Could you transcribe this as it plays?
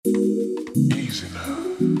Easy now,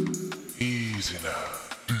 easy now.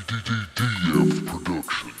 DF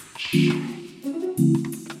Productions.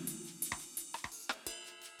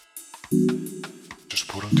 Just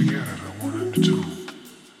put them together, the one and the two.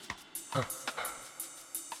 Huh.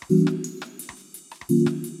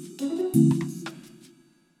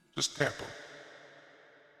 Just tap them.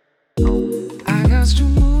 I got to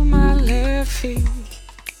move my left feet.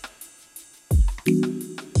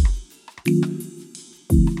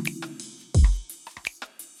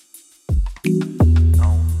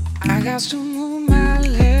 I got to move my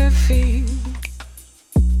left feet.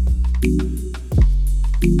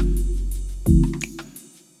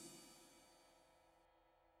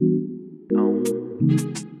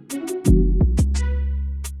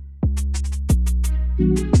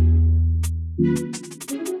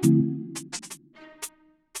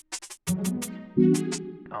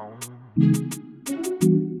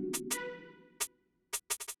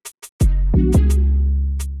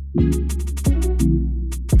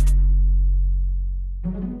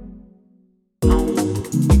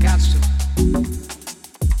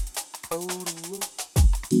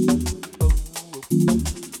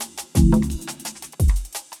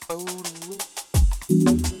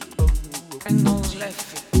 Bring those left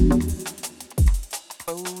feet.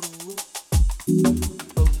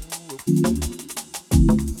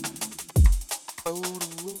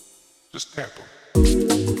 Just tap them.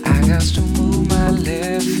 I got to move my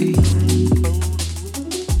left feet.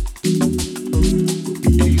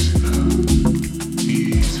 Easy now,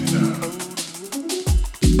 easy now.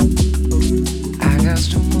 I got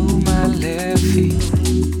to move my left feet.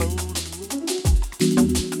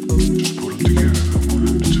 Just put them together, the one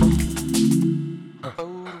and the two. Huh.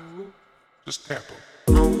 Just tap them.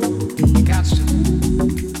 You got to.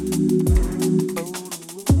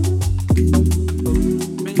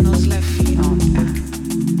 Bring those left feet on now.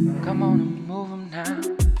 Come on and move them now.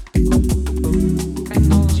 Bring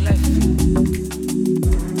those left feet.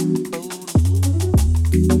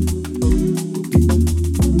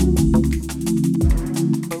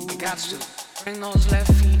 You got to. Bring those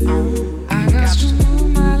left feet on. I got to move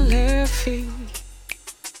my left feet.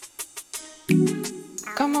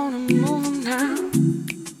 Come on and move them now.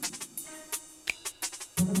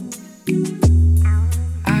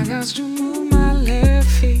 I got to move my left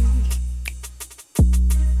feet.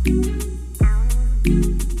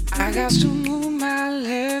 I got to move my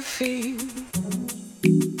left feet.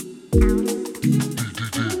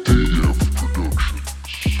 DF Productions.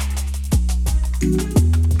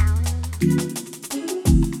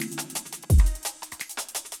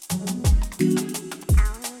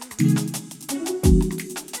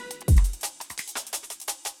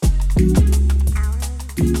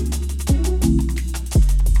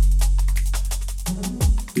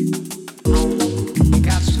 You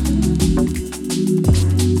got to.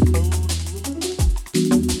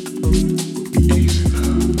 Easy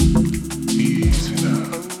now, easy now.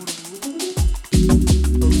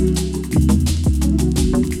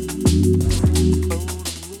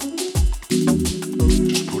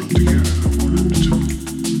 Just put them together, the one and the two.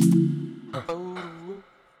 Huh.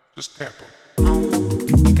 Just tap them.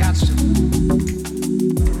 You got to.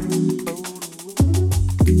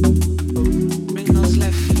 Bring those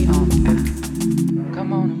left feet on now.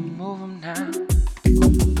 Come on and move them now.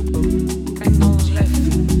 Bring those left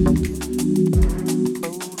feet.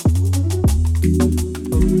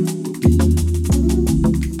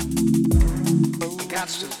 You got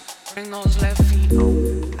to. Bring those left feet on.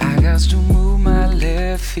 I got to move my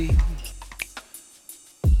left feet.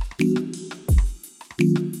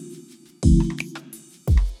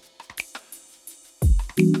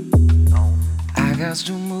 I got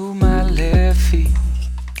to move my left feet.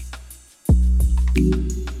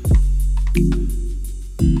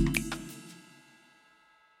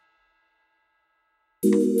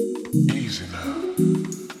 Easy now,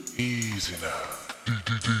 easy now.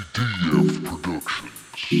 DF Productions.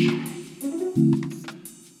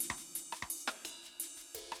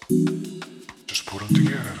 Just put them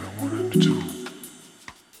together, the one and the two.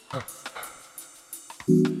 Huh.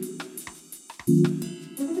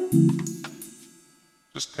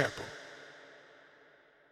 Just tap them.